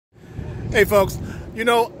Hey folks, you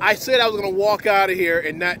know, I said I was going to walk out of here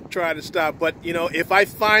and not try to stop, but you know, if I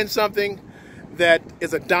find something that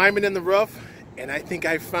is a diamond in the rough, and I think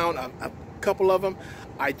I found a couple of them,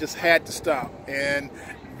 I just had to stop. And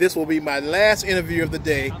this will be my last interview of the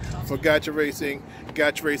day for Gotcha Racing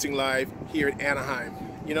Live here at Anaheim.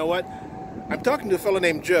 You know what? I'm talking to a fellow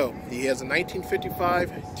named Joe. He has a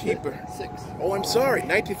 1955 Jeeper. Oh, I'm sorry,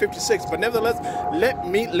 1956. But nevertheless, let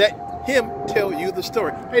him tell you the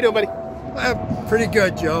story. How you doing, buddy? Pretty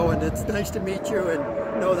good, Joe, and it's nice to meet you and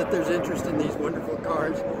know that there's interest in these wonderful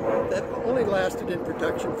cars that only lasted in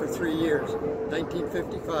production for 3 years,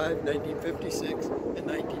 1955, 1956, and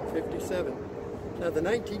 1957. Now, the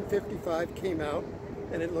 1955 came out,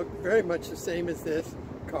 and it looked very much the same as this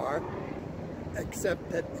car, except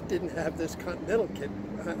that it didn't have this Continental kit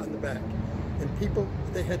on the back. And people,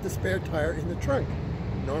 they had the spare tire in the trunk,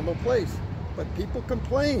 normal place. But people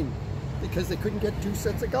complained because they couldn't get 2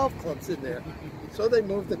 sets of golf clubs in there. So they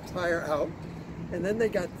moved the tire out, and then they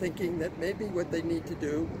got thinking that maybe what they need to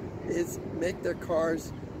do is make their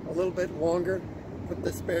cars a little bit longer, put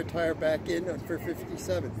the spare tire back in for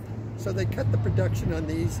 57. So they cut the production on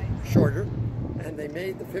these shorter, and they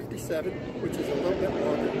made the 57, which is a little bit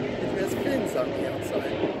longer. It has fins on the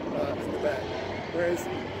outside in the back, whereas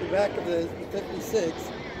the back of the 56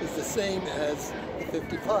 is the same as the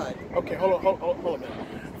 55. Okay, hold on a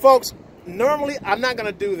minute. Folks, normally I'm not going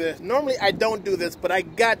to do this. Normally I don't do this, but I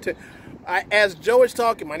got to. As Joe is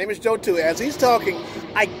talking, my name is Joe too, as he's talking,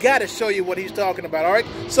 I got to show you what he's talking about, all right?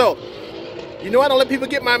 So, you know I don't let people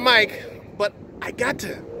get my mic, but I got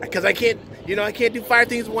to, because I can't, you know, I can't do 5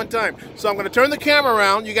 things at one time. So I'm going to turn the camera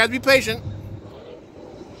around. You guys be patient.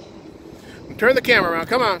 Turn the camera around.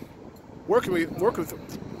 Come on. Work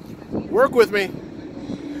with me.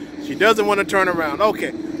 She doesn't want to turn around.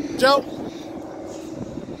 Okay. Joe?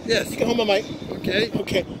 Yes. You can hold my mic. Okay.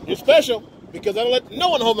 Okay. You're special because I don't let no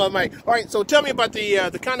one hold my mic. All right, so tell me about the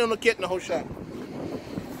Continental kit and the whole shop.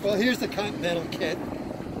 Well, here's the Continental kit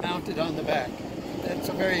mounted on the back. That's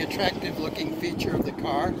a very attractive looking feature of the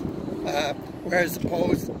car. Whereas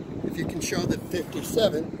opposed, if you can show the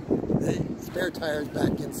 57, the spare tire is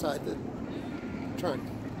back inside the trunk.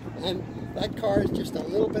 And that car is just a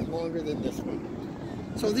little bit longer than this one.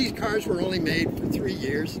 So these cars were only made for 3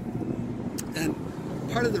 years. And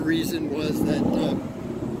part of the reason was that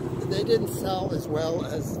they didn't sell as well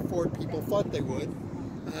as Ford people thought they would.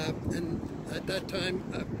 And at that time,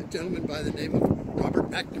 a gentleman by the name of Robert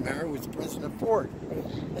McNamara was president of Ford.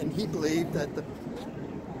 And he believed that the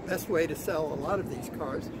best way to sell a lot of these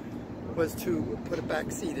cars was to put a back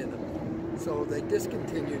seat in them. So they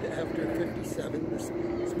discontinued after 57 the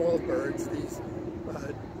small birds, these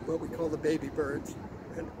what we call the baby birds,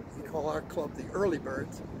 and we call our club the early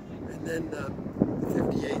birds. And then the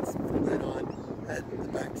 58s from then on had the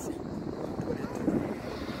back seat put into them.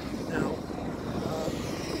 Now,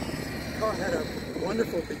 the car had a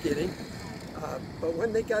wonderful beginning, but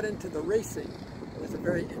when they got into the racing, it was a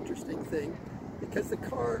very interesting thing because the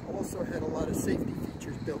car also had a lot of safety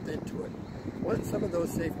features built into it. Some of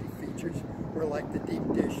those safety features were like the deep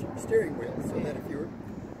dish steering wheel, so that if you were,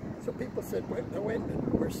 so people said, wait a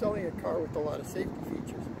minute, we're selling a car with a lot of safety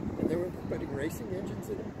features, and they were putting racing engines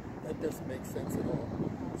in it? That doesn't make sense at all.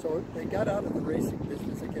 So they got out of the racing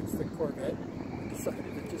business against the Corvette and decided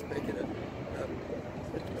to just make it a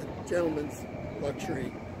gentleman's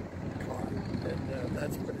luxury car, and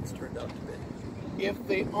that's what it's turned out to be. If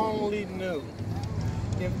they only knew.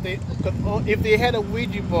 If they had a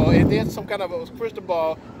Ouija board, if they had some kind of a crystal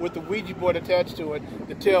ball with the Ouija board attached to it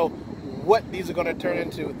to tell what these are going to turn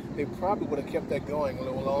into, they probably would have kept that going a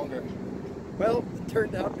little longer. Well, it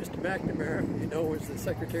turned out Mr. McNamara, you know, was the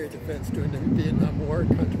Secretary of Defense during the Vietnam War, a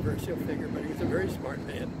controversial figure, but he was a very smart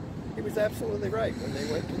man. He was absolutely right. When they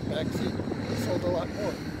went to the back seat, they sold a lot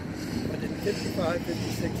more. But in 55,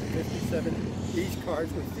 56, and 57, these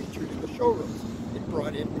cars were featured in the showrooms. It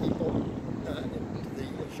brought in people into the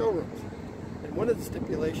showrooms. And one of the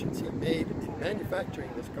stipulations he made in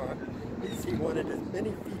manufacturing this car is he wanted as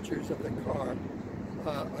many features of the car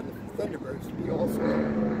on the Thunderbirds to be also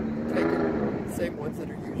taken, the same ones that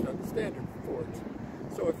are used on the standard Fords.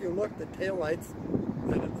 So if you look, the taillights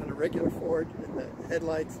on a regular Ford and the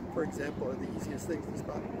headlights, for example, are the easiest things to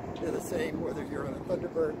spot. They're the same whether you're on a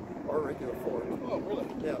Thunderbird or a regular Ford. Oh, really?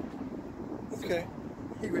 Yeah. Okay.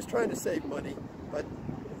 He was trying to save money, but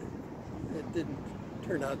it didn't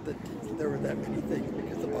turn out that there were that many things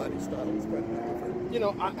because the body style was quite different. You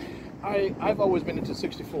know, I've always been into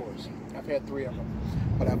 64s. I've had 3 of them.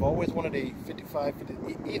 But I've always wanted a 55, 50,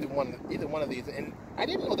 either one of these. And I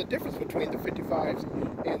didn't know the difference between the 55s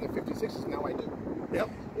and the 56s. Now I do. Yep.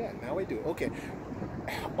 Yeah, now I do. Okay.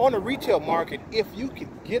 on the retail market, if you could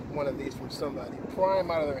get one of these from somebody, prime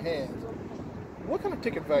out of their hands, what kind of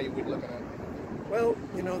ticket value are we looking at? Well,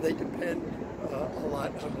 you know, they depend a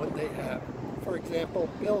lot on what they have. For example,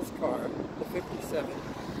 Bill's car, the 57,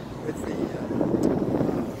 with the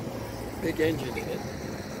big engine in it,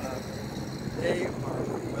 they are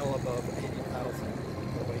well above 80,000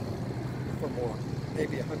 or more,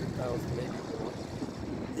 maybe 100,000, maybe more.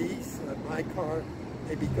 These, my car,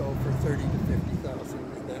 maybe go for 30 to 50,000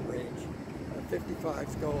 in that range.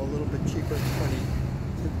 55s go a little bit cheaper,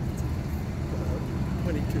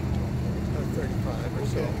 22 to 35 or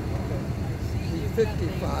so. The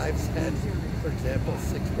 55s had, for example,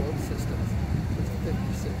 6-volt systems. The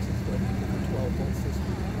 56 is going to the 12-volt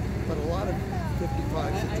system. But a lot of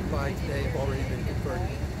 55s that you buy today have already been converted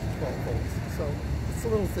to 12 volts. So it's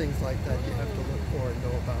little things like that you have to look for and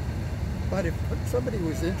know about. But if somebody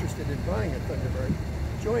was interested in buying a Thunderbird,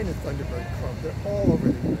 join a Thunderbird club. They're all over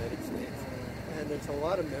the United States. And there's a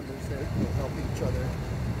lot of members that will help each other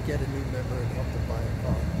get a new member and help them buy a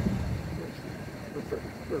car.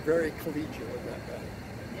 We're very collegial in that matter.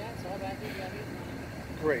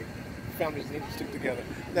 Great. Families need to stick together.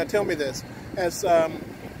 Now tell me this, as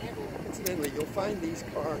incidentally, you'll find these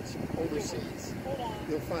cars overseas.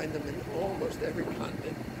 You'll find them in almost every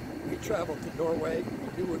continent. We traveled to Norway.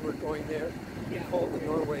 We knew we were going there. We called the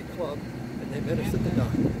Norway Club, and they met us at the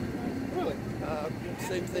dock. really,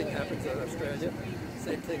 Same thing happens in Australia.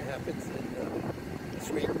 Same thing happens in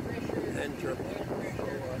Sweden and Germany. So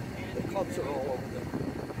the clubs are all over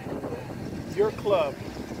the world. your club,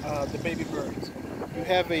 the Baby Birds, you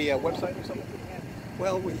have a website or something?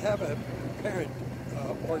 Well, we have a parent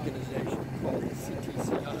organization called the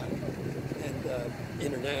CTCI and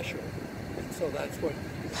International. And so that's what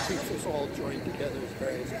keeps us all joined together as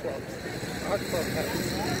various clubs. Our club happens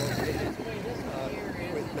to be located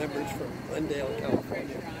with members from Glendale,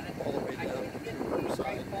 California, all the way down to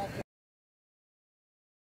Riverside.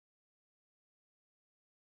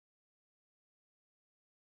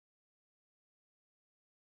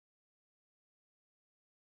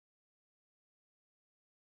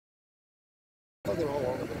 So they're all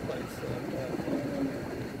over the place.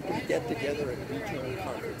 We get together at regional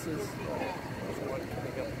conferences. There's one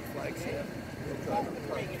coming up in Flagstaff. We'll drive a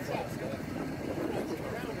car to Flagstaff.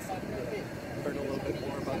 Learn a little bit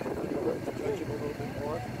more about the Thunderbirds, judge it a little bit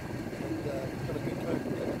more, and have a good time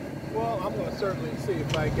together. Well, I'm going to certainly see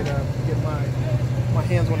if I can get my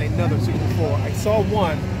hands on another 64. I saw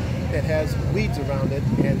one that has weeds around it,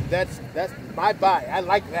 and that's my buy. I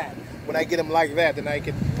like that. When I get them like that, then I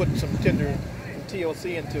can put some tinder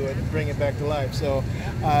TLC into it and bring it back to life. So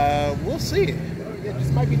we'll see. It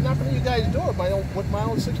just might be knocking on you guys' door with my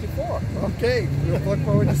own 64. Okay, we'll look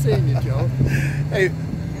forward to seeing you, Joe. Hey,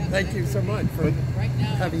 thank you so much for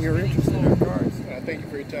having your interest in our cars. Thank you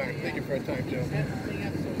for your time. Thank you for your time, Joe.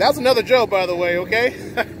 That's another Joe, by the way, okay?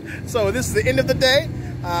 So this is the end of the day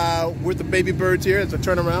with the Baby Birds here. It's a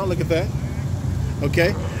turnaround. Look at that.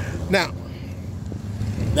 Okay. Now,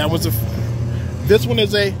 this one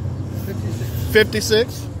is a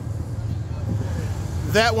 56.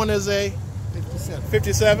 That one is a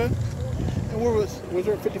 57. And where was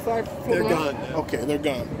there a 55? They're gone now. Okay, they're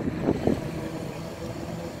gone.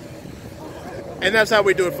 And that's how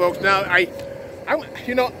we do it, folks. Now I'm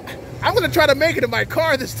going to try to make it in my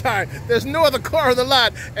car this time. There's no other car on the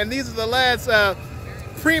lot, and these are the last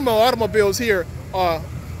primo automobiles here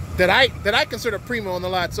that I consider primo on the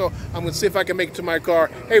lot. So I'm going to see if I can make it to my car.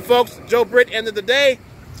 Hey, folks, Joe Britt, end of the day.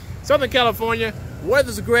 Southern California,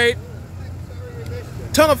 weather's great.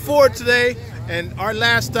 Ton of Ford today, and our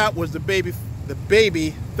last stop was the baby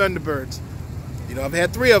Thunderbirds. You know, I've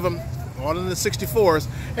had 3 of them, all in the 64s.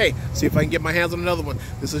 Hey, see if I can get my hands on another one.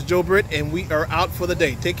 This is Joe Britt, and we are out for the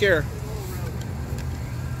day. Take care.